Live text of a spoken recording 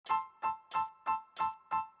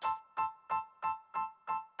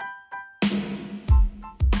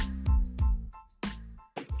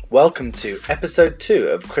Welcome to episode 2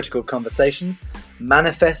 of Critical Conversations,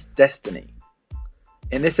 Manifest Destiny.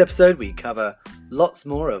 In this episode we cover lots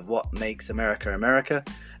more of what makes America America,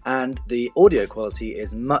 and the audio quality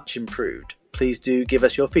is much improved. Please do give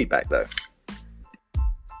us your feedback though.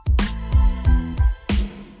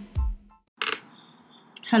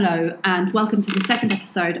 Hello and welcome to the second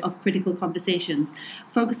episode of Critical Conversations,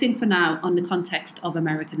 focusing for now on the context of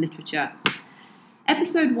American literature.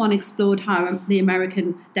 Episode 1 explored how the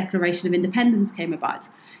American Declaration of Independence came about.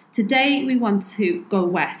 Today we want to go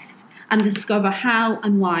west and discover how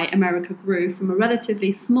and why America grew from a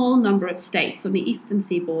relatively small number of states on the eastern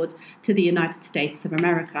seaboard to the United States of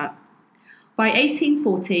America. By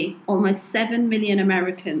 1840, almost 7 million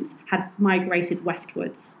Americans had migrated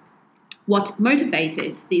westwards. What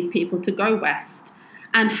motivated these people to go west,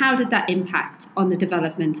 and how did that impact on the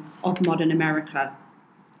development of modern America?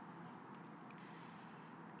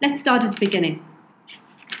 Let's start at the beginning.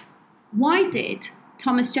 Why did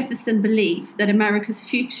Thomas Jefferson believe that America's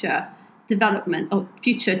future development or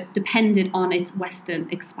future depended on its western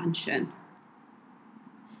expansion?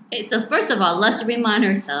 Okay, so first of all, let's remind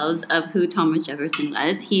ourselves of who Thomas Jefferson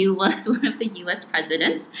was. He was one of the U.S.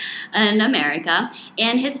 presidents in America,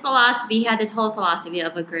 and his philosophy, he had this whole philosophy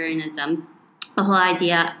of agrarianism. The whole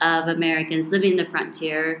idea of Americans living the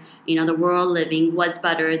frontier, the rural living was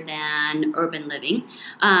better than urban living.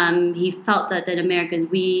 He felt that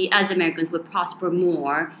we as Americans would prosper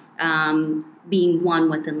more being one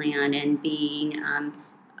with the land and being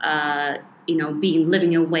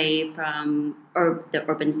living away from the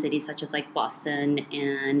urban cities such as like Boston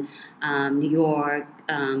and New York.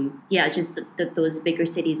 Just those bigger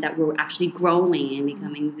cities that were actually growing and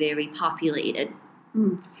becoming very populated.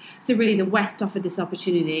 So really the West offered this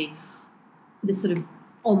opportunity, this sort of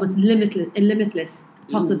almost limitless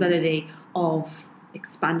possibility of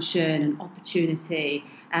expansion and opportunity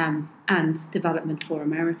and development for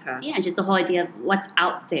America. Yeah, just the whole idea of what's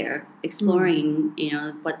out there, exploring,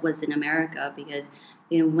 what was in America. Because,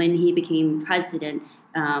 when he became president,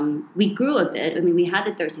 we grew a bit. I mean, we had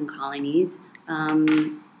the 13 colonies.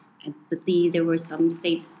 I believe there were some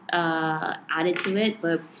states added to it,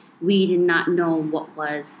 but we did not know what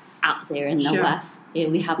was out there in the West. Yeah,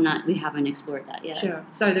 we haven't explored that yet. Sure.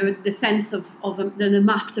 So the sense of the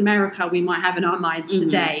mapped America we might have in our minds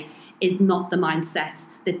today is not the mindset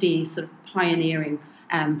that these sort of pioneering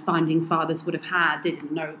founding fathers would have had. They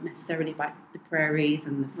didn't know necessarily about the prairies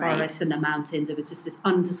and the forests and the mountains. It was just this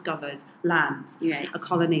undiscovered land, a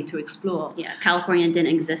colony to explore. Yeah, California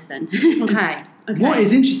didn't exist then. Okay. What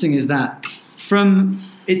is interesting is that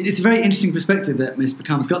it's a very interesting perspective that Ms.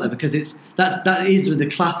 Beckham's got there, because that is with the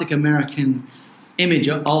classic American image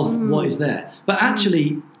of what is there. But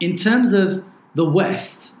actually, in terms of the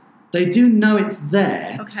West, they do know it's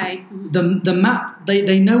there. Okay. The map,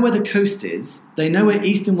 they know where the coast is. They know where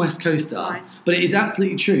east and west coast are. Right. But it is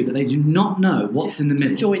absolutely true that they do not know what's in the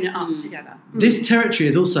middle. Join it up together. This territory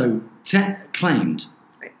is also claimed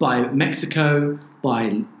by Mexico,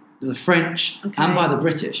 by the French, and by the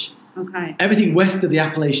British. Okay. Everything west of the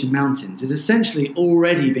Appalachian Mountains is essentially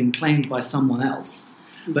already been claimed by someone else.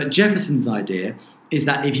 But Jefferson's idea is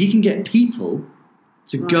that if he can get people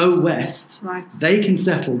to go west, they can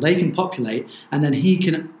settle, they can populate, and then he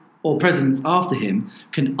can, or presidents after him,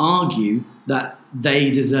 can argue that they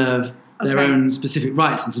deserve their own specific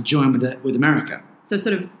rights and to join with America. So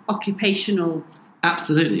sort of occupational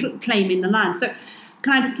claiming the land. So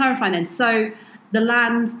can I just clarify then? So the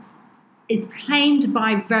land is claimed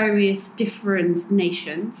by various different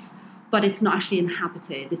nations, but it's not actually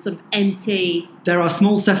inhabited. It's sort of empty. There are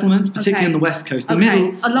small settlements, particularly on the west coast, the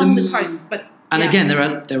middle, along the coast. But again, there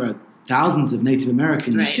are thousands of Native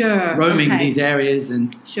Americans roaming these areas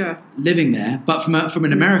and living there. But from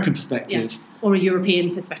an American perspective, or a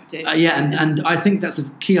European perspective, and I think that's a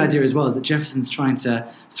key idea as well, is that Jefferson's trying to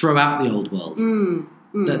throw out the old world.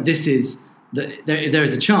 That this is. If there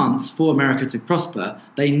is a chance for America to prosper,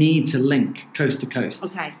 they need to link coast to coast.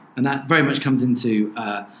 Okay. And that very much comes into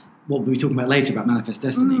what we'll be talking about later about Manifest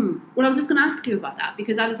Destiny. Well, I was just going to ask you about that,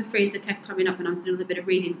 because that was a phrase that kept coming up when I was doing a little bit of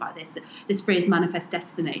reading about this. This phrase, Manifest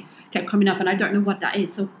Destiny, kept coming up, and I don't know what that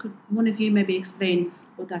is. So could one of you maybe explain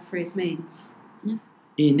what that phrase means? Yeah.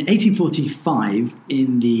 In 1845,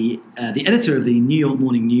 the editor of the New York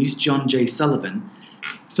Morning News, John J. Sullivan,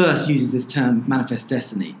 first uses this term, Manifest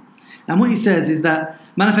Destiny. And what he says is that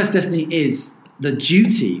Manifest Destiny is the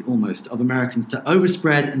duty, almost, of Americans to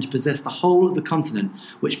overspread and to possess the whole of the continent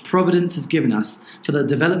which Providence has given us for the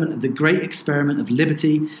development of the great experiment of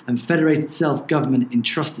liberty and federated self-government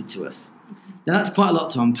entrusted to us. Now, that's quite a lot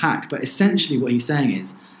to unpack, but essentially what he's saying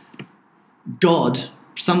is God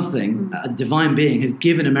something, a divine being, has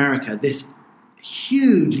given America this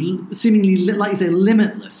huge, seemingly, like you say,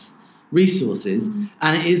 limitless resources,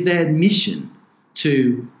 and it is their mission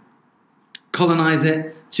to colonize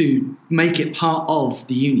it, to make it part of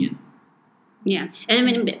the Union. Yeah, and I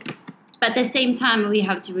mean, but at the same time, we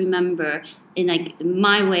have to remember, in like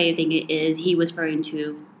my way of thinking is, he was referring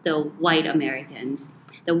to the white Americans.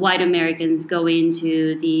 The white Americans going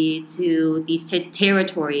to these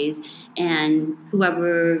territories, and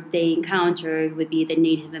whoever they encountered would be the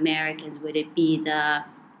Native Americans. Would it be the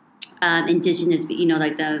indigenous,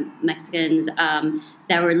 like the Mexicans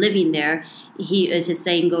that were living there? He is just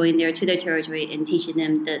saying going there to their territory and teaching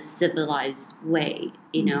them the civilized way.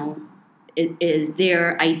 It is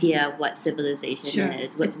their idea of what civilization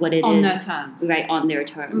is. What it on is. Their terms. Right, on their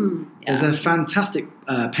terms. Yeah. There's a fantastic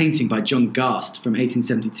painting by John Gast from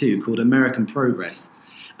 1872 called American Progress.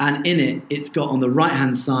 And in it, it's got on the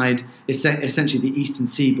right-hand side, essentially the eastern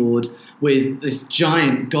seaboard, with this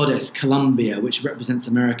giant goddess, Columbia, which represents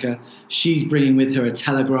America. She's bringing with her a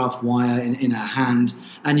telegraph wire in her hand.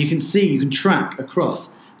 And you can track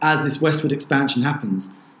across as this westward expansion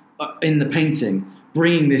happens in the painting,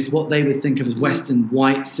 bringing this, what they would think of as Western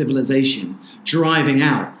white civilization, driving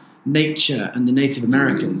out nature and the Native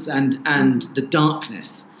Americans and the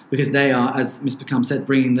darkness, because they are, as Ms. Peckham said,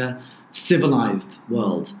 bringing the civilized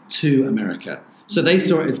world to America. So they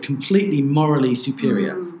saw it as completely morally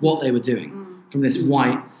superior, what they were doing, from this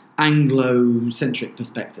white Anglo-centric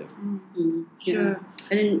perspective. Sure.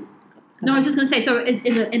 No, I was just going to say, so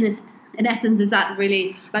in essence, is that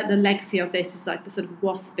really like the legacy of this is like the sort of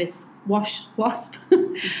wasp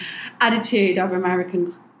attitude of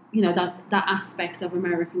American, that aspect of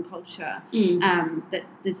American culture, that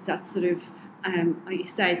there's that sort of, like you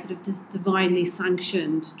say, sort of this divinely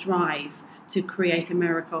sanctioned drive to create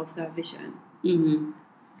America of their vision. Mm-hmm.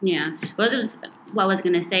 Yeah. What I was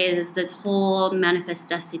going to say is this whole manifest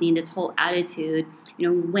destiny, this whole attitude,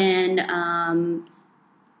 when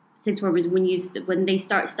Six Formers, when they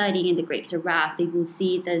start studying the Grapes of Wrath, they will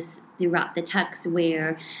see the text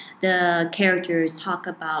where the characters talk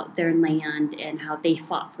about their land and how they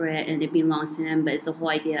fought for it and it belongs to them, but it's the whole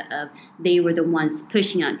idea of they were the ones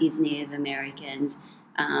pushing out these Native Americans,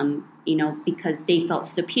 because they felt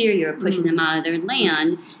superior, pushing them out of their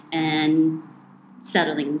land and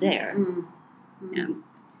settling there. Yeah.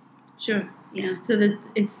 Sure. Yeah. So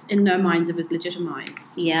it's in their minds it was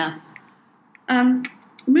legitimized. Yeah.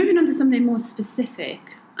 Moving on to something more specific,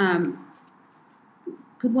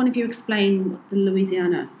 could one of you explain what the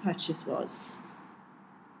Louisiana Purchase was?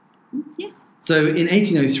 Yeah. So in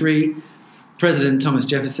 1803, President Thomas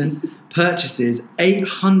Jefferson purchases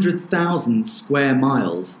 800,000 square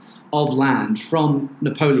miles of land from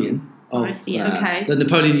Napoleon, the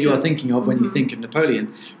Napoleon you are thinking of when you think of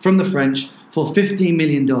Napoleon, from the French for $15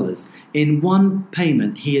 million. In one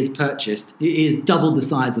payment, he is double the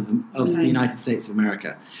size of the United States of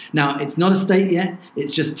America. Now, it's not a state yet.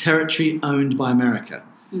 It's just territory owned by America.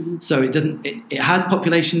 Mm-hmm. So it has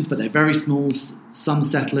populations, but they're very small, some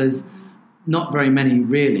settlers, not very many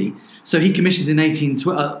really. So he commissions in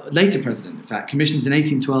 1812, later president, in fact, commissions in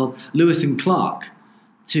 1812, Lewis and Clark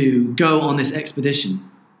to go on this expedition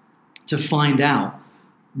to find out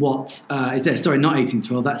what is there. Sorry, not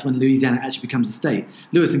 1812. That's when Louisiana actually becomes a state.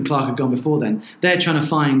 Lewis and Clark had gone before then. They're trying to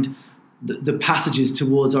find the passages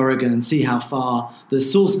towards Oregon and see how far the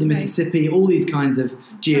source of the Mississippi, all these kinds of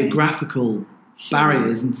geographical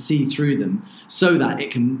barriers, and see through them so that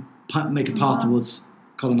it can make a path towards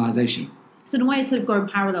colonization. So in a way, it's sort of going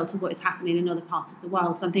parallel to what is happening in other parts of the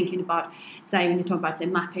world. So I'm thinking about, say, when you talk about, say,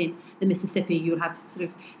 mapping the Mississippi, you'll have sort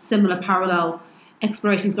of similar parallel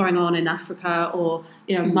explorations going on in Africa, or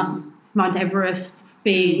Mount Everest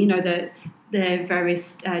being the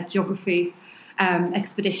various geography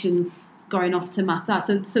expeditions going off to map that.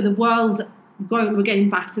 So the world, we're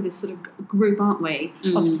getting back to this sort of group, aren't we,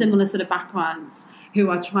 of similar sort of backgrounds who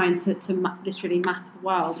are trying to literally map the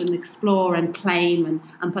world and explore and claim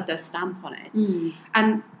and put their stamp on it.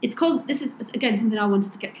 And it's called, this is again something I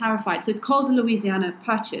wanted to get clarified. So it's called the Louisiana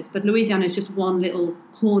Purchase, but Louisiana is just one little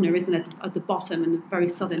corner, isn't it, at the bottom and the very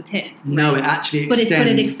southern tip? No, it actually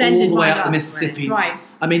extends all the way up the Mississippi. Right.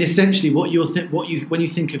 I mean, essentially, when you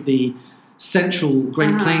think of the central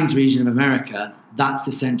Great Plains region of America, that's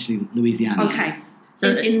essentially Louisiana. Okay. So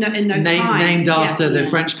in those times, named after the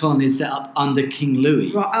French colonies set up under King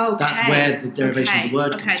Louis. Right, okay. That's where the derivation of the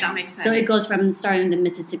word comes from. Okay, that makes sense. So it goes from starting the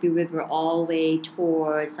Mississippi River all the way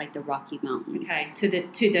towards like the Rocky Mountains. Okay, to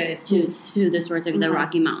the source of the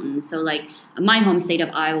Rocky Mountains. So like my home state of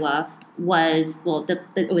Iowa was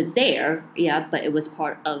it was there, but it was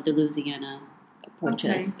part of the Louisiana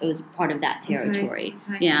purchased. Okay. It was part of that territory.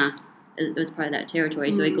 Okay. Yeah, it was part of that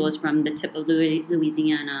territory. So it goes from the tip of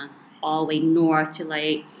Louisiana all the way north to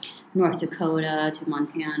like North Dakota to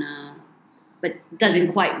Montana, but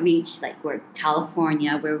doesn't quite reach like where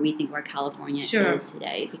we think where California Sure. is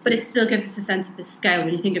today. But it still gives us a sense of the scale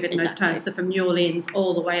when you think of it in those Exactly. terms. So from New Orleans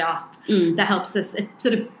all the way up, that helps us. It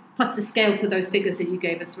sort of puts a scale to those figures that you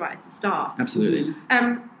gave us right at the start. Absolutely.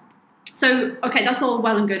 So, okay, that's all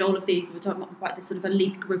well and good, all of these. We're talking about this sort of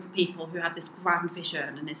elite group of people who have this grand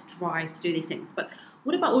vision and this drive to do these things. But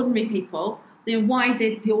what about ordinary people? Why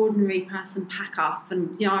did the ordinary person pack up?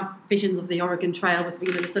 And, our visions of the Oregon Trail with,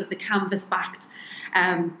 the sort of the canvas-backed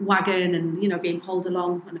wagon and, being pulled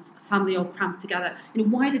along and a family all cramped together.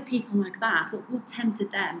 Why did people like that? What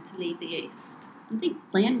tempted them to leave the East? I think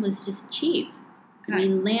land was just cheap. Okay. I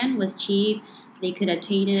mean, land was cheap. They could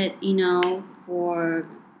obtain it, for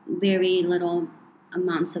very little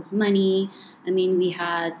amounts of money. I mean, we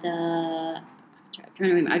had I'm trying to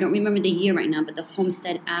remember. I don't remember the year right now, but the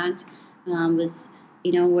Homestead Act was,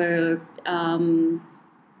 where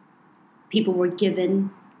people were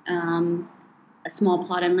given a small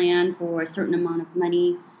plot of land for a certain amount of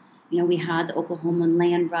money. We had the Oklahoma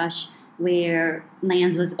land rush where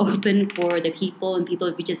lands was open for the people, and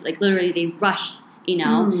people would just like literally they rushed,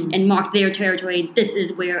 and marked their territory. This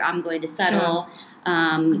is where I'm going to settle. Sure.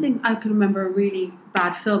 I think I can remember a really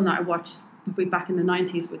bad film that I watched probably back in the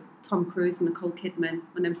 90s with Tom Cruise and Nicole Kidman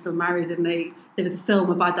when they were still married, and there was a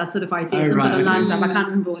film about that sort of idea, sort of land grab. I can't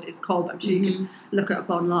remember what it's called, but I'm sure you can look it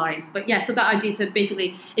up online. But yeah, so that idea to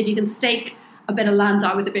basically, if you can stake a bit of land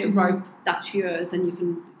out with a bit of rope, that's yours, and you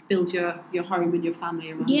can build your home and your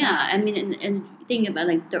family around that. I mean, and think about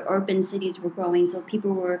like the urban cities were growing, so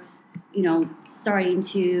people were, starting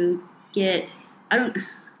to get, I don't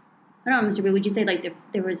know, Mr. Reed, would you say like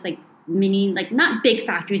there was like many, like not big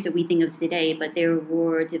factories that we think of today, but there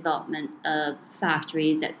were development of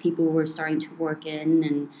factories that people were starting to work in,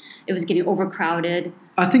 and it was getting overcrowded.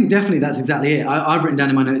 I think definitely that's exactly it. I've written down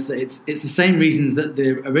in my notes that it's the same reasons that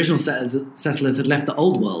the original settlers had left the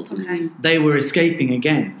old world. Okay. They were escaping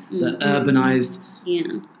again, the urbanized,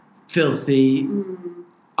 filthy,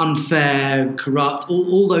 unfair, corrupt,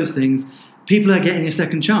 all those things. People are getting a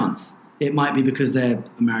second chance. It might be because they're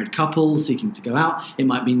a married couple seeking to go out. It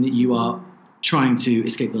might mean that you are trying to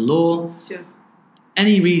escape the law. Sure.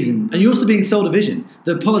 Any reason. And you're also being sold a vision.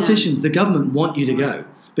 The politicians, the government want you to go.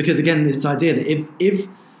 Because again, this idea that if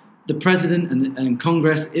the president and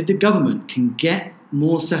Congress, if the government can get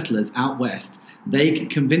more settlers out west, they can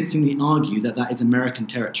convincingly argue that is American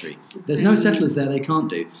territory. There's no settlers there, they can't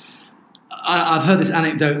do. I've heard this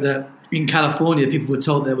anecdote that in California, people were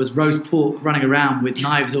told there was roast pork running around with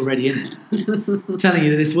knives already in it, telling you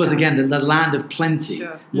that this was, again, the land of plenty,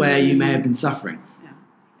 where you may have been suffering.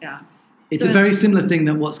 Yeah. It's a very similar thing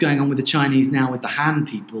that what's going on with the Chinese now with the Han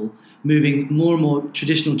people, moving more and more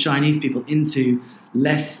traditional Chinese people into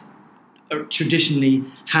less traditionally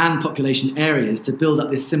Han population areas to build up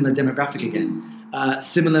this similar demographic again.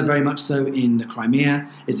 Similar very much so in the Crimea.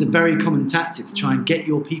 It's a very common tactic to try and get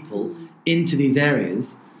your people into these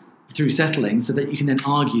areas through settling so that you can then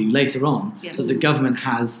argue later on that the government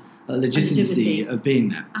has a legitimacy of being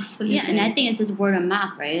there. Absolutely. Yeah, and I think it's just word of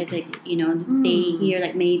mouth, right? It's like, they hear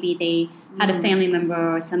like maybe they had a family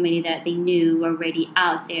member or somebody that they knew already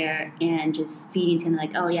out there and just feeding to them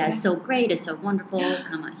like, oh yeah, it's so great, it's so wonderful,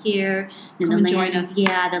 come out here. And come and join us.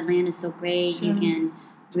 Yeah, the land is so great, you can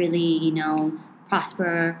really,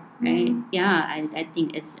 prosper, right? Yeah, I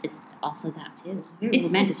think it's also that too.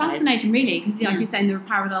 It's fascinating, really, because like you're saying, there are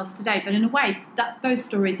parallels today, but in a way, those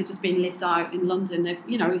stories are just being lived out in London.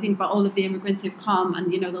 You think about all of the immigrants who've come,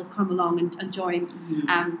 and they'll come along and join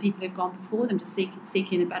people who've gone before them, just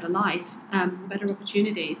seeking a better life, better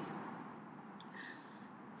opportunities.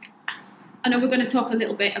 I know we're going to talk a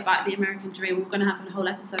little bit about the American dream. We're going to have a whole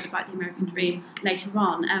episode about the American dream later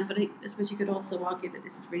on, but I suppose you could also argue that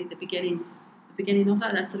this is really the beginning of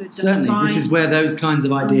that sort of certainly this is where those kinds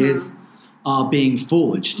of ideas are being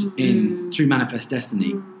forged through Manifest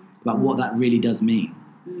Destiny about what that really does mean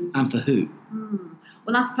and for who.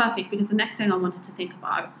 Well, that's perfect, because the next thing I wanted to think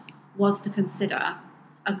about was to consider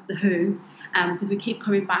the who, because we keep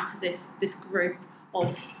coming back to this group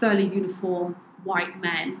of fairly uniform white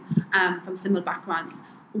men from similar backgrounds.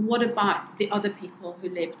 What about the other people who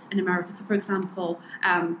lived in America? So, for example,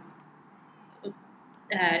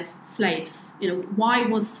 slaves. Why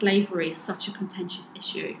was slavery such a contentious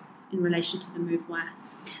issue in relation to the move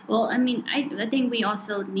west? Well, I mean, I think we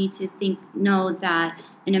also need to know that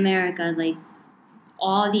in America, like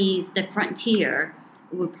the frontier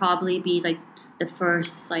would probably be like the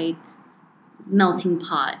first like melting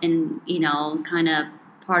pot and, kind of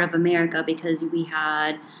part of America, because we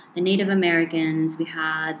had the Native Americans, we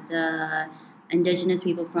had the indigenous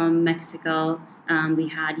people from Mexico, we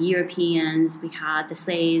had Europeans, we had the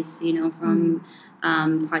slaves, from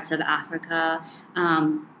parts of Africa.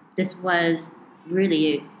 This was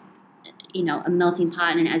really, a melting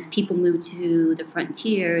pot. And as people move to the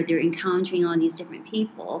frontier, they're encountering all these different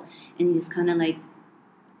people, and it's kind of like,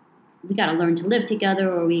 we got to learn to live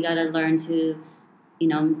together, or we got to learn to,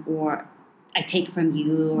 or I take from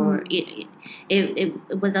you, or it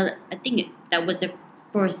was I think that was the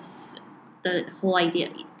first, the whole idea,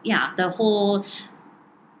 the whole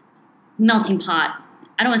melting pot.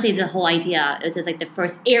 I don't want to say the whole idea. It's just like the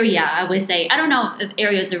first area, I would say. I don't know if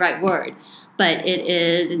area is the right word, but it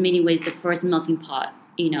is in many ways the first melting pot,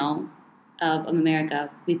 of America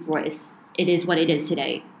before it is what it is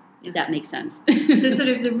today. If that makes sense. So sort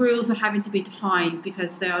of the rules are having to be defined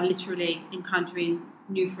because they are literally encountering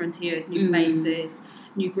new frontiers, new places,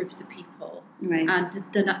 new groups of people. Right. And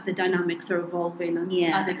the dynamics are evolving as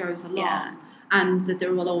it goes along. Yeah. And that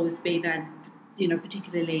there will always be then,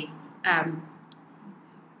 particularly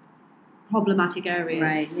problematic areas.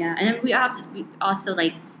 Right, yeah. And then we also,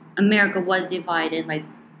 like, America was divided, like,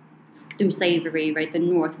 through slavery, right? The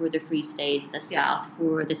North were the free states, the South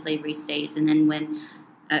were the slavery states. And then when,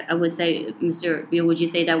 I would say, Mr. Beal, would you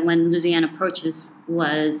say that when Louisiana Purchase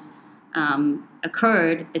was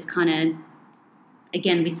occurred, it's kind of,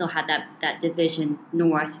 again, we still had that division,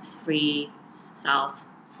 North free, South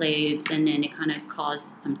slaves, and then it kind of caused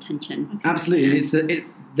some tension. Absolutely. It's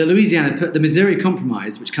the Missouri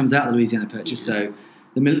Compromise, which comes out of the Louisiana Purchase. So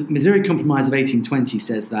the Missouri Compromise of 1820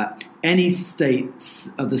 says that any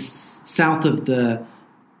states of the south of the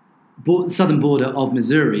southern border of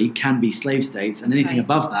Missouri can be slave states, and anything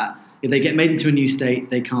above that, if they get made into a new state,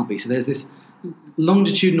 they can't be. So there's this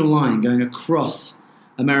longitudinal line going across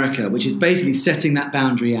America, which is basically setting that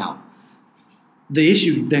boundary out. The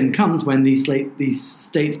issue then comes when these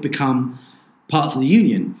states become parts of the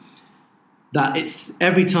Union, that it's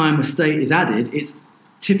every time a state is added, it's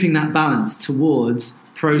tipping that balance towards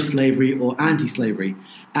pro-slavery or anti-slavery.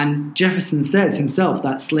 And Jefferson says himself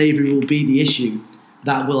that slavery will be the issue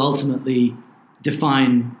that will ultimately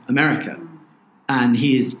define America. And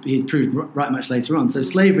he is proved right much later on. So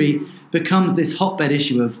slavery becomes this hotbed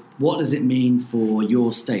issue of what does it mean for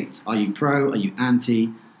your state? Are you pro? Are you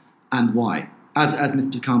anti? And why? As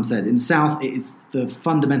Mr. Calm said, in the South, it is the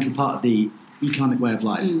fundamental part of the economic way of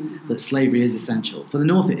life that slavery is essential. For the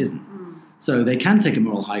North, it isn't. So they can take a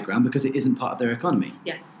moral high ground because it isn't part of their economy.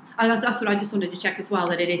 Yes. And that's what I just wanted to check as well,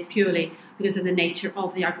 that it is purely because of the nature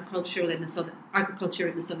of the agriculture in the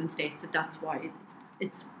southern states, that's why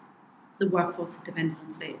it's the workforce is dependent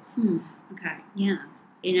on slaves. Okay. Yeah.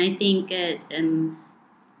 And I think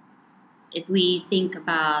if we think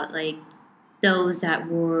about, like, those that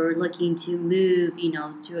were looking to move,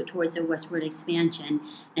 towards the westward expansion,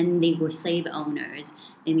 and they were slave owners,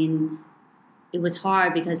 I mean, it was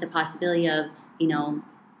hard because the possibility of,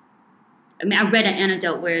 I read an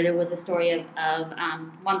anecdote where there was a story of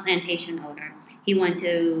one plantation owner. He wanted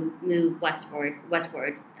to move westward,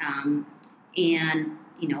 and,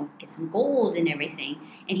 get some gold and everything.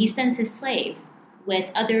 And he sends his slave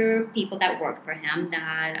with other people that work for him,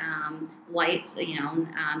 that whites, but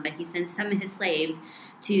he sends some of his slaves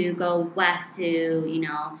to go west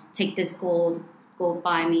to, take this gold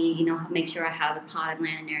by me, make sure I have a pot of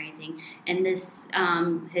land and everything. And this,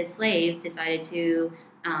 his slave decided to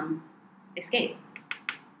escape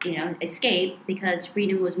because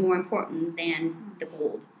freedom was more important than the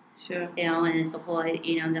gold. Sure. And it's the whole,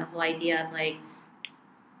 the whole idea of, like,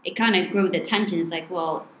 it kind of grew the tension. It's like,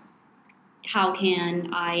 well, how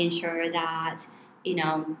can I ensure that,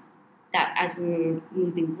 that as we're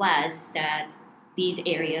moving west, that these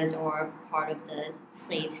areas are part of the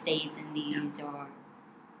slave states and these are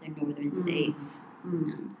the northern states?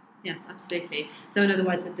 Yes, absolutely. So in other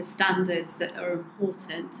words, that the standards that are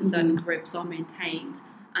important to certain groups are maintained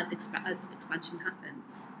as expansion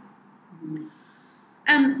happens.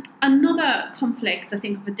 Another conflict, I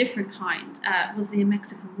think, of a different kind was the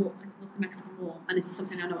Mexican War. And this is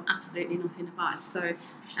something I know absolutely nothing about. So,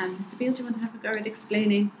 Mr. Beal, do you want to have a go at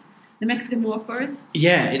explaining the Mexican War for us?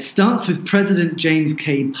 Yeah, it starts with President James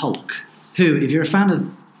K. Polk, who, if you're a fan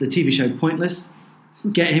of the TV show Pointless,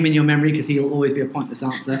 get him in your memory because he'll always be a pointless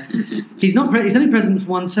answer. He's only president for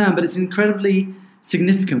one term, but it's an incredibly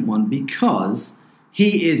significant one because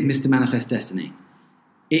he is Mr. Manifest Destiny.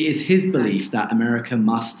 It is his belief that America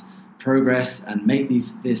must progress and make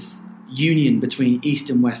this union between East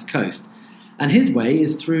and West Coast. And his way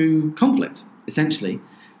is through conflict, essentially.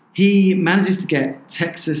 He manages to get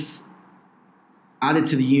Texas added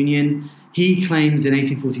to the Union. He claims in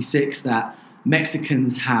 1846 that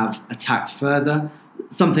Mexicans have attacked further.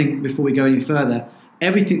 Something, before we go any further,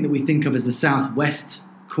 everything that we think of as the southwest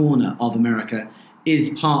corner of America is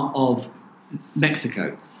part of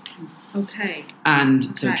Mexico. Okay.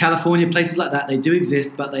 And so California, places like that, they do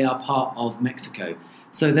exist, but they are part of Mexico.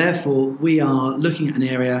 So therefore, we are looking at an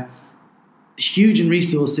area huge in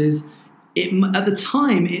resources. At the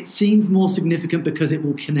time, it seems more significant because it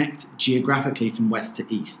will connect geographically from west to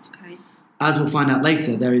east. Okay. As we'll find out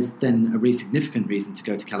later, there is then a really significant reason to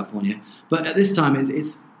go to California. But at this time,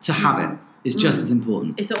 it's to have it is just as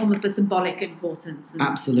important. It's almost a symbolic importance.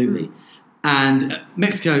 Absolutely. And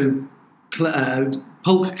Mexico,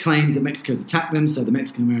 Polk claims that Mexico's attacked them, so the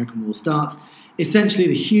Mexican-American War starts. Essentially,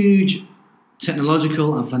 the huge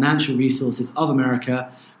technological and financial resources of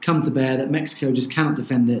America come to bear that Mexico just cannot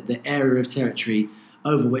defend the area of territory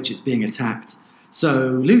over which it's being attacked.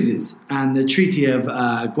 So loses. And the Treaty of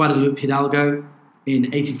Guadalupe Hidalgo in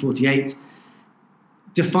 1848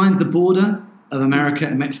 defined the border of America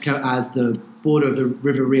and Mexico as the border of the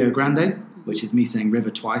River Rio Grande, which is me saying river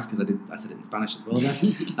twice because I said it in Spanish as well there.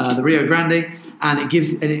 The Rio Grande, and it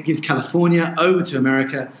gives California over to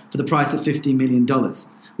America for the price of $15 million,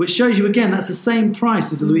 which shows you again that's the same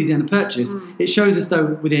price as the Louisiana Purchase. It shows us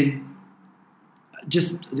though within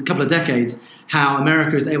just a couple of decades how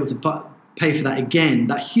America is able to pay for that again,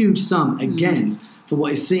 that huge sum again for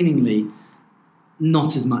what is seemingly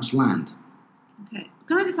not as much land. Okay.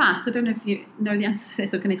 Can I just ask, I don't know if you know the answer to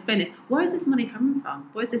this or can explain this, where is this money coming from?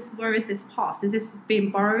 Where is this pot? Is this being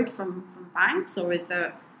borrowed from banks, or is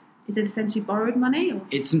it essentially borrowed money? Or?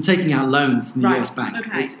 It's from taking out loans from the Right. US Bank.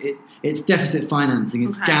 Okay. It's deficit financing,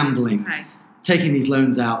 it's gambling, taking these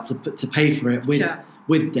loans out to pay for it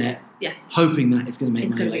with debt, yes, hoping that it's going to make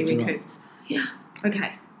money later on. Yeah.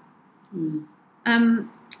 Okay.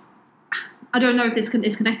 I don't know if this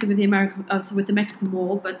is connected with with the Mexican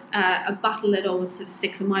War, but a battle that always sort of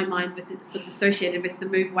sticks in my mind with it, sort of associated with the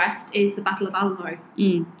move west, is the Battle of Alamo.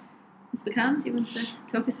 Ms. McCann, do you want to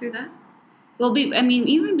talk us through that? Well,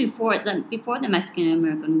 even before the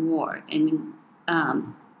Mexican-American War,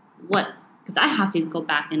 because I have to go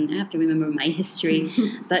back and I have to remember my history,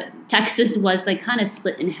 but Texas was like kind of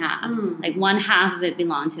split in half. Like one half of it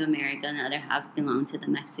belonged to America and the other half belonged to the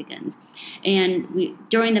Mexicans. And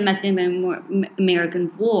during the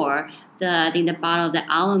Mexican-American War, I think the Battle of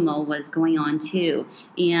the Alamo was going on too.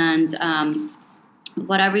 And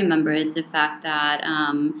what I remember is the fact that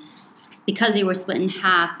because they were split in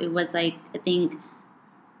half, it was like, I think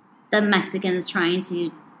the Mexicans trying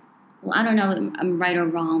to, well, I don't know if I'm right or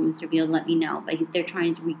wrong, Mr. Beal, let me know, but they're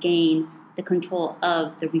trying to regain the control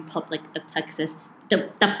of the Republic of Texas, the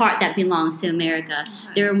part that belongs to America.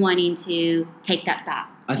 Okay. They're wanting to take that back.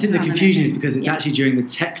 I think the confusion is because it's actually during the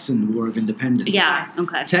Texan War of Independence. Yeah,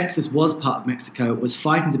 okay. Texas was part of Mexico, was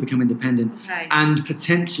fighting to become independent, and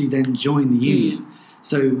potentially then join the Union.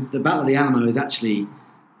 So the Battle of the Alamo is actually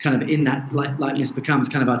kind of in that, like Miss Becomes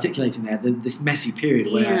kind of articulating there, this messy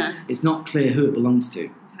period where it's not clear who it belongs to.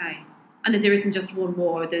 Okay. And that there isn't just one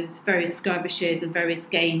war, there's various skirmishes and various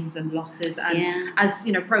gains and losses, and as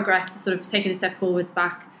progress is sort of taking a step forward,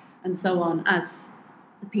 back, and so on, as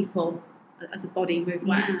the people as a body move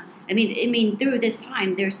west. I mean through this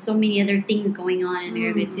time there's so many other things going on in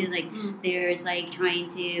America too, like there's like trying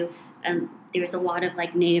to there's a lot of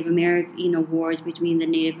like Native American, wars between the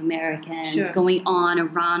Native Americans going on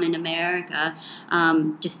around in America.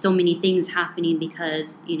 Just so many things happening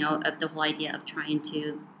because, of the whole idea of trying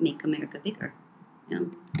to make America bigger.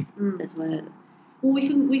 That's what. Well,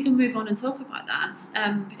 we can move on and talk about that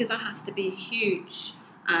because that has to be a huge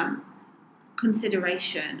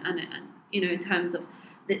consideration, and in terms of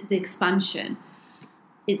the expansion.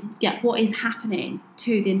 It's what is happening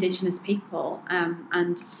to the indigenous people,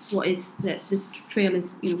 and what is the trail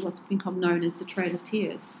is what's become known as the Trail of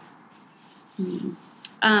Tears.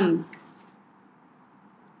 I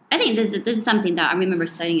think this is something that I remember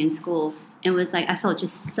studying in school, and was like I felt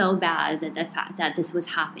just so bad that the fact that this was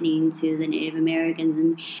happening to the Native Americans,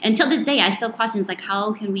 and until this day I still question, like,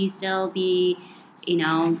 how can we still be,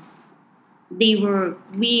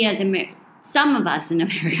 some of us in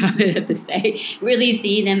America, I have to say, really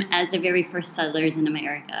see them as the very first settlers in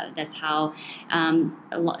America. That's how,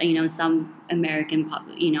 some American,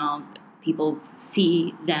 people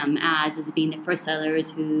see them as being the first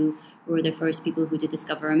settlers who were the first people who did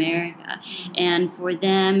discover America. And for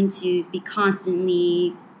them to be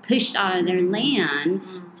constantly pushed out of their land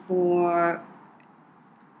for,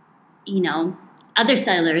 other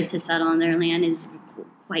settlers to settle on their land is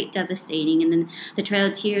quite devastating. And then the Trail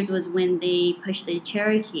of Tears was when they pushed the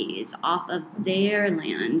Cherokees off of their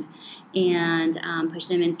land and pushed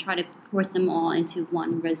them and tried to force them all into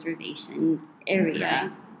one reservation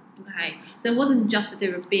area. Okay. So it wasn't just that they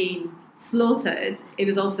were being slaughtered, it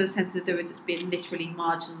was also a sense that they were just being literally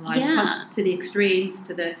marginalised, pushed to the extremes,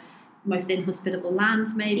 to the most inhospitable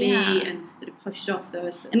lands maybe, and sort of pushed off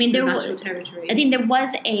the natural territories. I think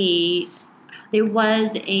there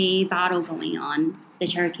was a battle going on. The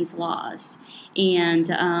Cherokees lost, and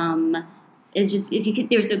it's just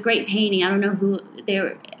there's a great painting. I don't know who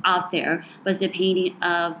they're out there, but it's a painting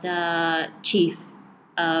of the chief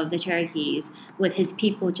of the Cherokees with his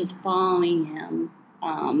people just following him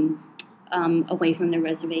away from the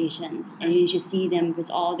reservations, and you just see them with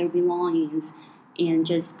all their belongings and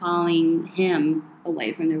just following him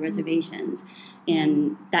away from the reservations.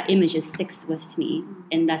 And that image just sticks with me,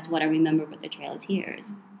 and that's what I remember with the Trail of Tears.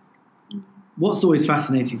 What's always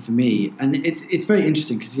fascinating for me, and it's very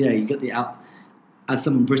interesting because you got as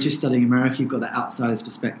someone British studying America, you've got that outsider's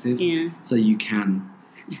perspective, so you can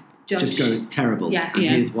just go, it's terrible, and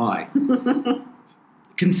here's why.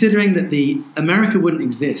 Considering that the America wouldn't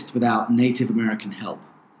exist without Native American help.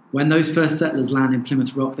 When those first settlers land in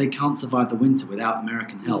Plymouth Rock, they can't survive the winter without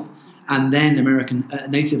American help. And then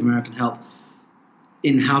Native American help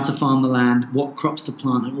in how to farm the land, what crops to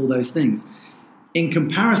plant, and all those things. In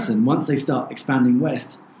comparison, once they start expanding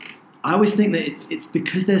west, I always think that it's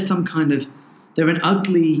because there's they're an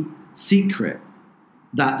ugly secret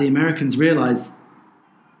that the Americans realize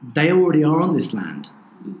they already are on this land.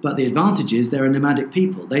 But the advantage is they're a nomadic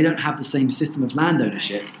people. They don't have the same system of land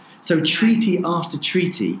ownership. So treaty after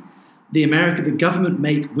treaty, the government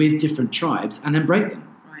make with different tribes and then break them.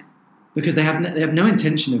 Right. Because they have no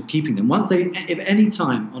intention of keeping them. If any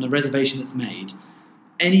time on a reservation that's made,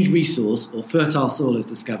 any resource or fertile soil is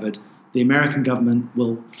discovered, the American government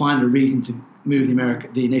will find a reason to move the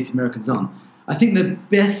Native Americans on. I think the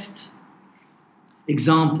best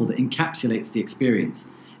example that encapsulates the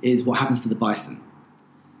experience is what happens to the bison.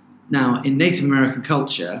 Now, in Native American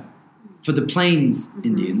culture, for the Plains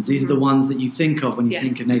Indians, these are the ones that you think of when you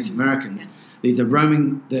think of Native Americans. Yes. These are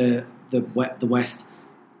roaming the West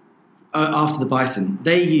after the bison.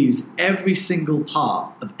 They use every single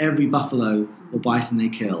part of every buffalo or bison they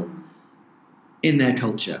kill in their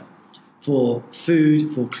culture for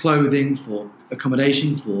food, for clothing, for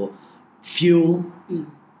accommodation, for fuel,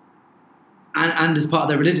 and as part of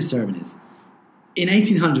their religious ceremonies. In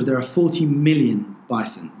 1800, there are 40 million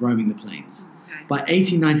bison roaming the plains. Okay. By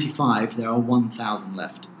 1895, there are 1,000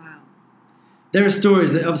 left. Wow. There are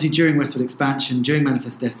stories that obviously during westward expansion, during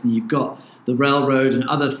Manifest Destiny, you've got the railroad and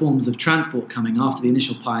other forms of transport coming after the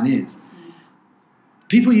initial pioneers.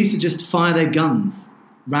 People used to just fire their guns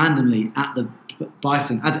randomly at the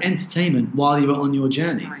bison as entertainment while you were on your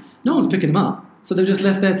journey. Right. No one's picking them up, so they're just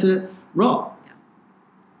left there to rot. Yeah.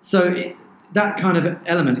 So that kind of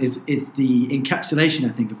element is the encapsulation, I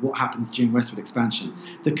think, of what happens during westward expansion.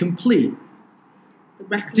 The complete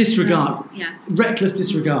reckless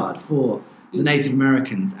disregard for the Native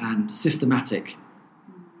Americans and systematic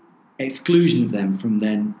exclusion of them from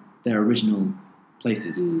their original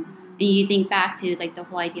places. And you think back to the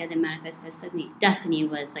whole idea that Manifest Destiny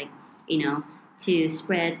was to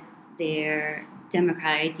spread their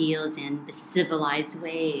democratic ideals and the civilized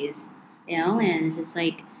ways, and it's just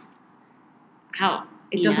how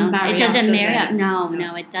it doesn't marry up. It doesn't marry up.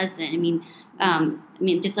 No, it doesn't. I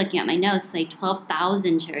mean, just looking at my notes,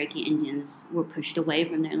 12,000 Cherokee Indians were pushed away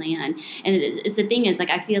from their land. And it's the thing is,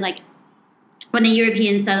 I feel like when the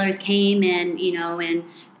European settlers came and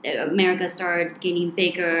America started getting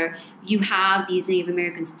bigger, you have these Native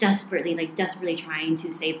Americans desperately trying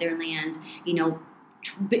to save their lands,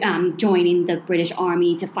 joining the British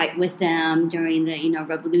Army to fight with them during the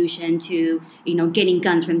Revolution, to getting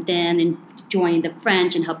guns from them and joining the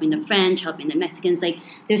French and helping the French, helping the Mexicans.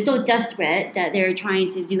 They're so desperate that they're trying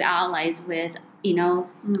to do allies with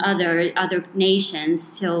other nations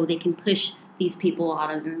so they can push these people out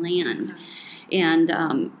of their land,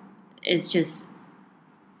 and it's just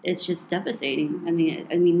devastating. I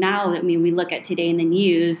mean now we look at today in the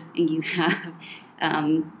news and you have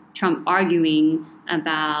Trump arguing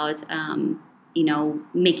about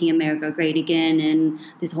making America great again, and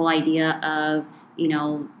this whole idea of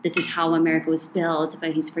this is how America was built,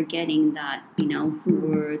 but he's forgetting that who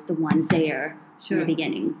were the ones there from the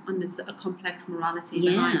beginning. And there's a complex morality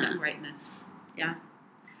behind that greatness. Yeah.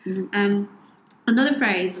 Mm-hmm. Another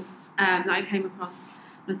phrase that I came across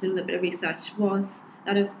when I was doing a little bit of research was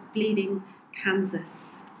that of bleeding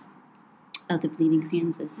Kansas. Oh, the bleeding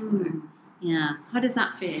Kansas. Yeah. How does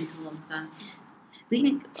that fit into all of that?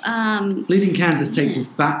 Bleeding Kansas takes us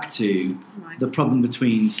back to Right. the problem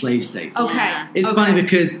between slave states. Okay. Yeah. It's Okay. funny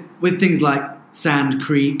because with things like Sand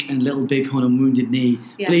Creek and Little Bighorn and Wounded Knee,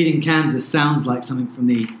 Yes. Bleeding Kansas sounds like something from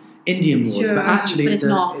the Indian Wars, Sure, but actually but it's it's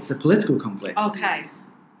not. a political conflict. Okay.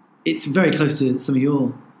 It's very close to some of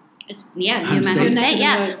your... Yeah, Home New Mexico states. State.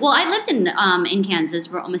 Yeah. Woods. Well, I lived in Kansas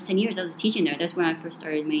for almost 10 years. I was teaching there. That's when I first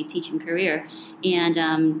started my teaching career. And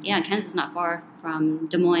Kansas is not far from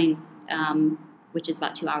Des Moines, which is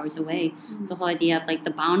about 2 hours away. Mm-hmm. So the whole idea of like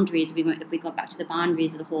the boundaries, if we go back to the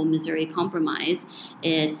boundaries of the whole Missouri Compromise,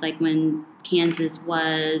 it's like when Kansas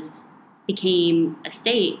became a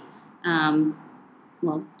state.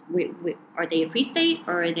 Well, are they a free state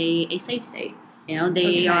or are they a slave state? You know, they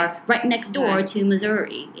Okay. are right next door Right. to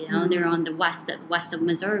Missouri. You know, Mhm. they're on the west of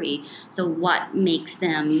Missouri. So what makes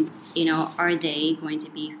them, you know, are they going to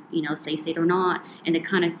be, you know, slave state or not? And it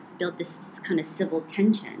kind of built this kind of civil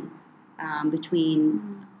tension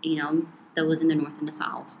between, you know, those in the north and the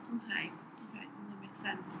south. Okay. That makes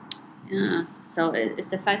sense. Yeah. So it's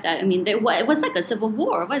the fact that, I mean, it was like a civil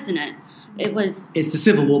war, wasn't it? It was. It's the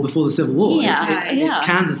Civil War before the Civil War. Yeah. It's Yeah.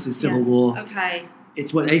 Kansas's Civil Yes. War. Okay.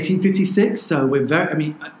 It's 1856, so we're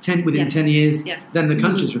within Yes. 10 years, Yes. then the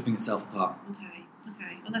country's ripping itself apart. Okay.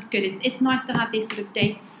 Well, that's good. It's nice to have these sort of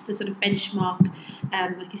dates to sort of benchmark,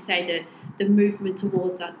 like you say, the movement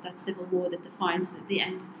towards that civil war that defines the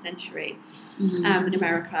end of the century in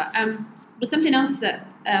America. But something else that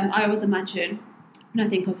I always imagine when I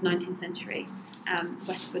think of 19th century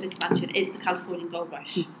westward expansion is the Californian gold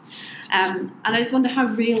rush. And I just wonder, how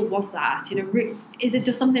real was that? You know, is it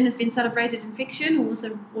just something that's been celebrated in fiction, or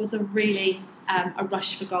was there really a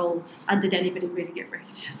rush for gold? And did anybody really get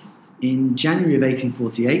rich? In January of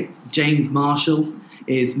 1848, James Marshall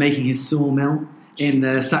is making his sawmill in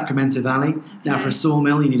the Sacramento Valley. Now, for a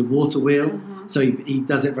sawmill, you need a water wheel, so he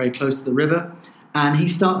does it very close to the river, and he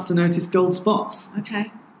starts to notice gold spots.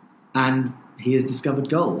 Okay. And he has discovered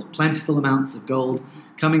gold, plentiful amounts of gold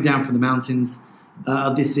coming down from the mountains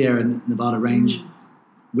of the Sierra Nevada range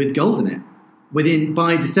with gold in it.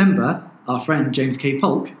 By December, our friend James K.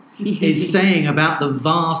 Polk is saying about the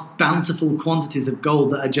vast, bountiful quantities of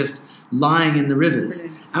gold that are just lying in the rivers.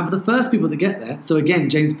 Brilliant. And for the first people to get there, so again,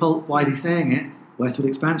 James Polk, why is he saying it? Westward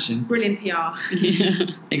expansion. Brilliant PR.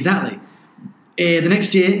 Exactly. The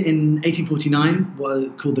next year, in 1849, were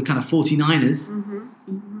called the kind of 49ers.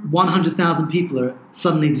 100,000 people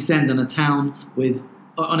suddenly descend on a town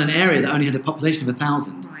on an area that only had a population of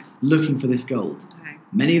 1,000, Right. looking for this gold. Okay.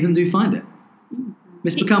 Many of them do find it.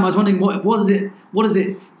 Ms. Bacam, I was wondering, what does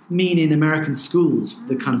it mean in American schools,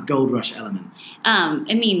 the kind of gold rush element?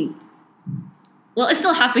 I mean, well, it's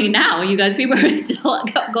still happening now. You guys, people are still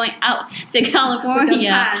going out to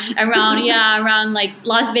California around like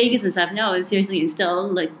Las Vegas and stuff. No, it's seriously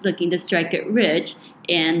still like looking to strike it rich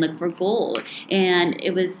and look for gold. And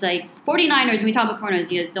it was like 49ers, when we talk about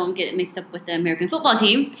 49ers, you guys don't get it mixed up with the American football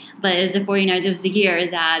team, but it was the 49ers, it was the year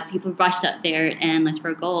that people rushed up there and looked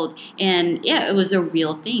for gold. And yeah, it was a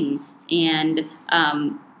real thing. And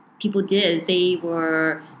people did.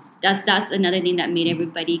 That's another thing that made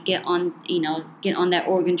everybody get on that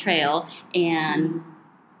Oregon Trail and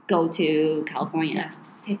go to California.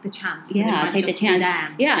 Take the chance. Yeah, take the chance.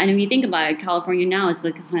 Yeah, and if you think about it, California now is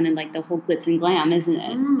like kind of like the whole glitz and glam, isn't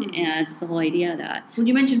it? Yeah, it's the whole idea of that. When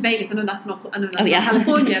you mentioned Vegas, I know that's not not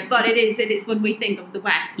California, but it is when we think of the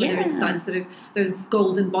West, whether it's like sort of those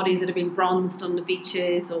golden bodies that have been bronzed on the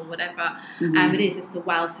beaches or whatever. It's the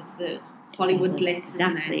wealth, it's the Hollywood glitz,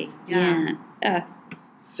 Exactly. isn't it? Yeah.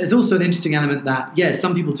 There's also an interesting element that,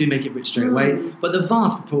 some people do make it rich straight away, but the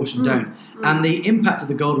vast proportion don't. And the impact of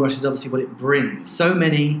the gold rush is obviously what it brings. So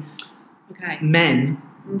many men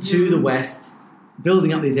to the West,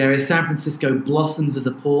 building up these areas. San Francisco blossoms as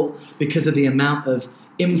a port because of the amount of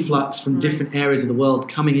influx from different areas of the world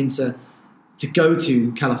coming into to go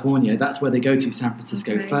to California. That's where they go to, San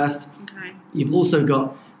Francisco first. You've also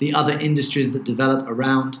got the other industries that develop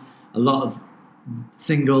around, a lot of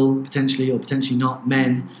single, potentially or potentially not,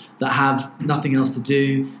 men that have nothing else to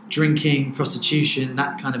do, drinking, prostitution,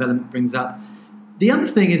 that kind of element brings up. The other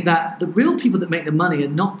thing is that the real people that make the money are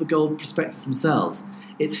not the gold prospectors themselves.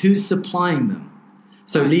 It's who's supplying them.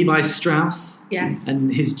 So Levi Strauss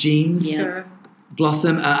and his jeans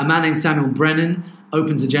blossom. A man named Samuel Brennan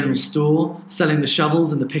opens a general store selling the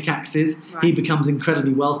shovels and the pickaxes. He becomes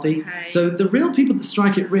incredibly wealthy. So the real people that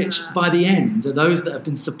strike it rich by the end are those that have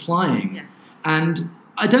been supplying. And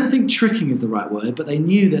I don't think tricking is the right word, but they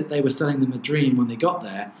knew that they were selling them a dream when they got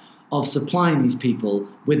there of supplying these people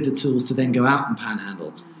with the tools to then go out and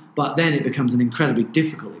panhandle. But then it becomes an incredibly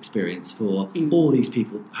difficult experience for all these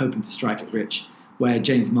people hoping to strike it rich, where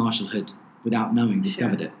James Marshall had without knowing,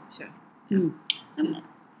 discovered it. Sure. Mm.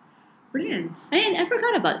 Brilliant. I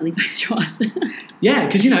forgot about Levi Strauss. Yeah,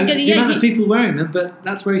 because the Yeah, amount of people wearing them, but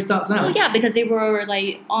that's where he starts out. Well, yeah, because they were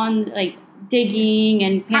digging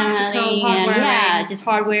and paneling and just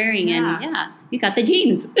hard wearing and you got the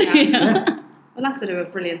jeans. Yeah. Well, that's sort of a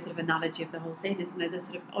brilliant sort of analogy of the whole thing, isn't it? The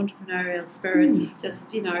sort of entrepreneurial spirit,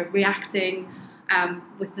 just reacting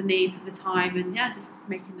with the needs of the time and just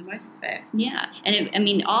making the most of it. Yeah,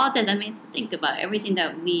 and all this. Think about everything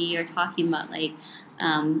that we are talking about, like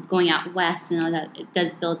going out west and all that. It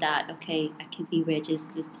does build that. Okay, I can be rich. Is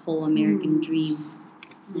this whole American dream?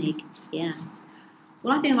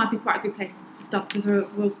 Well, I think it might be quite a good place to stop because we're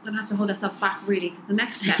going to have to hold ourselves back really because the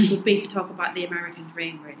next step would be to talk about the American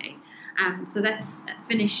dream really. So let's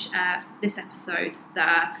finish this episode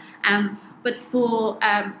there. But for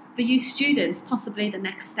you students, possibly the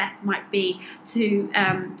next step might be to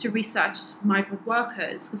research migrant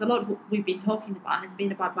workers because a lot of what we've been talking about has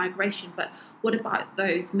been about migration. But what about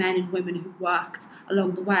those men and women who worked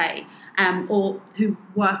along the way, or who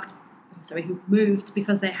moved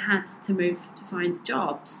because they had to move to find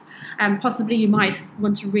jobs? Possibly you might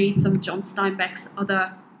want to read some of John Steinbeck's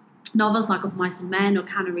other novels like Of Mice and Men or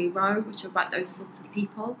Cannery Row, which are about those sorts of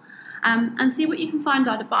people, and see what you can find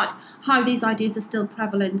out about how these ideas are still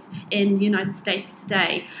prevalent in the United States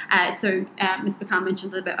today. So Ms. McCann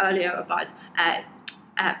mentioned a little bit earlier about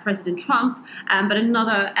President Trump, but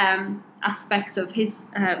another aspect of his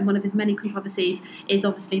one of his many controversies is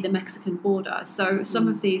obviously the Mexican border. So some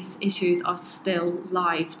of these issues are still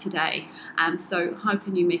live today. So how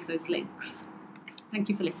can you make those links? Thank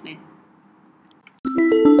you for listening.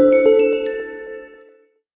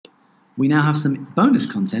 We now have some bonus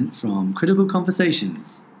content from Critical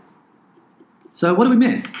Conversations. So what did we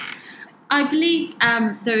miss? I believe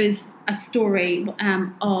there is a story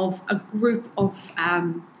of a group of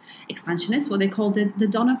expansionists, what they called the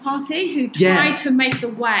Donner Party, who tried to make the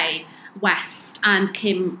way west and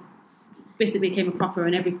basically became a cropper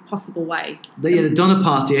in every possible way. The Donner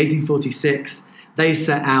Party, 1846, they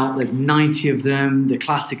set out, there's 90 of them, the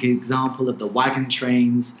classic example of the wagon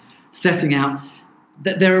trains setting out.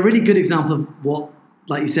 They're a really good example of what,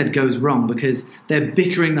 like you said, goes wrong because they're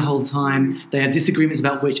bickering the whole time. They have disagreements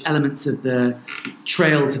about which elements of the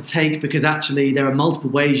trail to take because actually there are multiple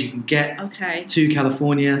ways you can get to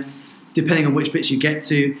California. Depending on which bits you get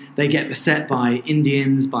to, they get beset by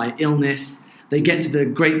Indians, by illness. They get to the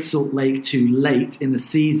Great Salt Lake too late in the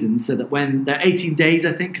season so that when they're 18 days,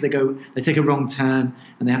 I think, because they take a wrong turn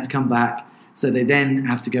and they have to come back. So they then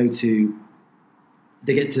have to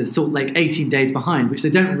they get to Salt Lake 18 days behind, which they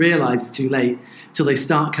don't realize is too late till they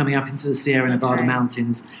start coming up into the Sierra Nevada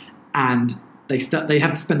mountains, and they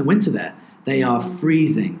have to spend the winter there. They are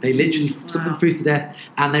freezing. They literally, some of them freeze to death,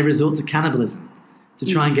 and they resort to cannibalism to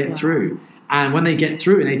try and get through. And when they get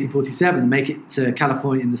through in 1847 and make it to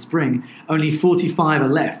California in the spring, only 45 are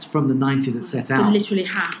left from the 90 that set out. So literally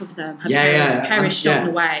half of them have perished on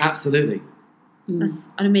the way. Absolutely. That's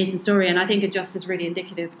an amazing story, and I think it just is really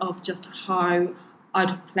indicative of just how out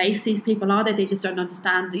of place these people are. That they just don't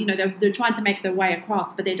understand. They're trying to make their way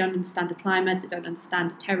across, but they don't understand the climate. They don't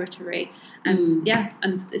understand the territory, and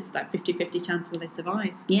and it's like 50-50 chance will they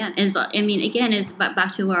survive. Yeah, it's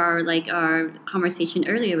back to our conversation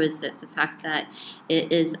earlier was that the fact that it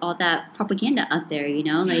is all that propaganda out there.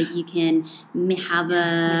 Like you can make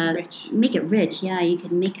it rich. Yeah, you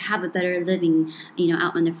can have a better living.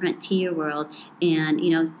 Out in the frontier world, and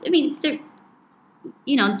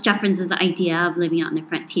Jefferson's idea of living out in the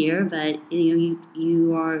frontier, but they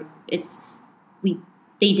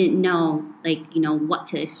didn't know what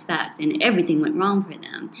to expect, and everything went wrong for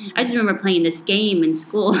them. I just remember playing this game in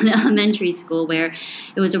school, in elementary school, where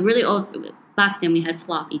it was a really old. Back then we had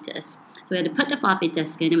floppy disks, so we had to put the floppy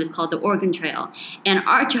disk in. It was called the Oregon Trail, and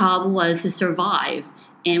our job was to survive.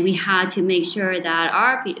 And we had to make sure that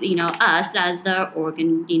us as the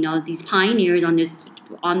Oregon, these pioneers on this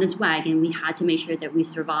wagon, we had to make sure that we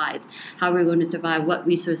survived. How are we going to survive? What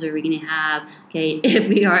resources are we going to have? Okay, if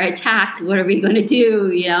we are attacked, what are we going to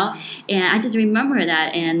do? And I just remember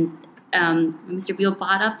that. And Mr. Beale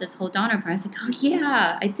brought up this whole Donner Party. I was like, oh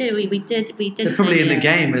yeah, I did. We did. They're probably in the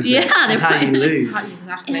game as how you lose.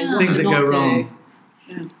 Exactly. Yeah. Things that go wrong.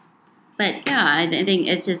 Yeah. But yeah, I think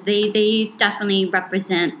it's just they definitely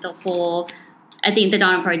represent the whole. I think the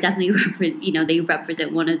Donner Party definitely they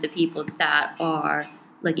represent one of the people that are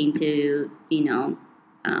looking to to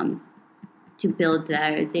build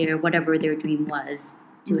their whatever their dream was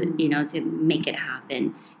to make it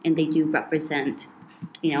happen, and they do represent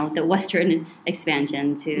the Western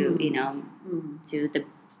expansion to to the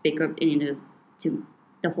bigger to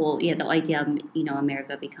the whole the idea of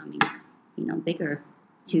America becoming bigger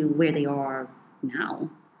to where they are now.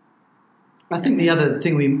 I think the other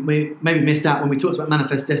thing we maybe missed out when we talked about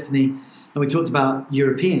Manifest Destiny and we talked about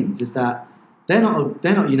Europeans is that they're not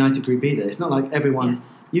a united group either. It's not like everyone.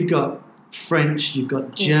 Yes. You've got French, you've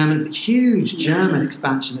got German, huge German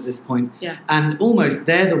expansion at this point, and almost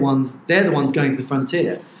they're the ones going to the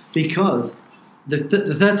frontier because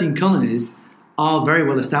the 13 colonies are very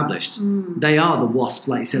well established. They are the WASP,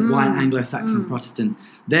 like you said, white Anglo-Saxon Protestant.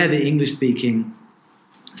 They're the English-speaking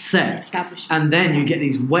set, and then you get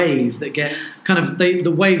these waves that get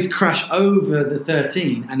the waves crash over the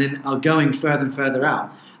 13 and then are going further and further out.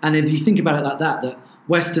 And if you think about it like that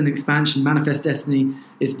Western expansion, Manifest Destiny,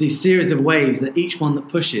 is these series of waves that each one that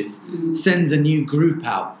pushes sends a new group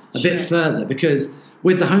out a bit further, because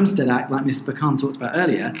with the Homestead Act, like Ms. Bakan talked about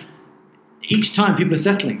earlier, each time people are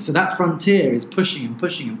settling, so that frontier is pushing and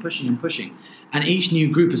pushing and pushing and pushing, and each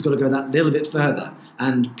new group has got to go that little bit further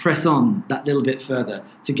and press on that little bit further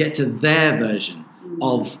to get to their version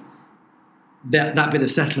of that bit of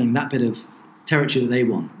settling, that bit of territory that they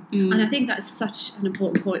want. And I think that's such an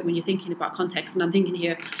important point when you're thinking about context, and I'm thinking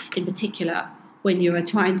here in particular when you are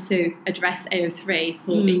trying to address AO3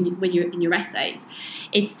 when you're in your essays,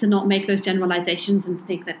 it's to not make those generalizations and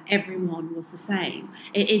think that everyone was the same.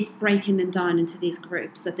 It is breaking them down into these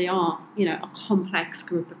groups, that they are, a complex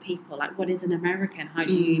group of people. Like, what is an American? How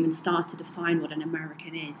do you even start to define what an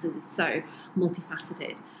American is? It's so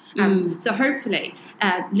multifaceted. So hopefully,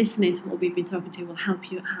 listening to what we've been talking to will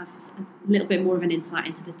help you have a little bit more of an insight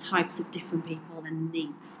into the types of different people and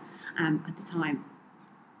needs at the time.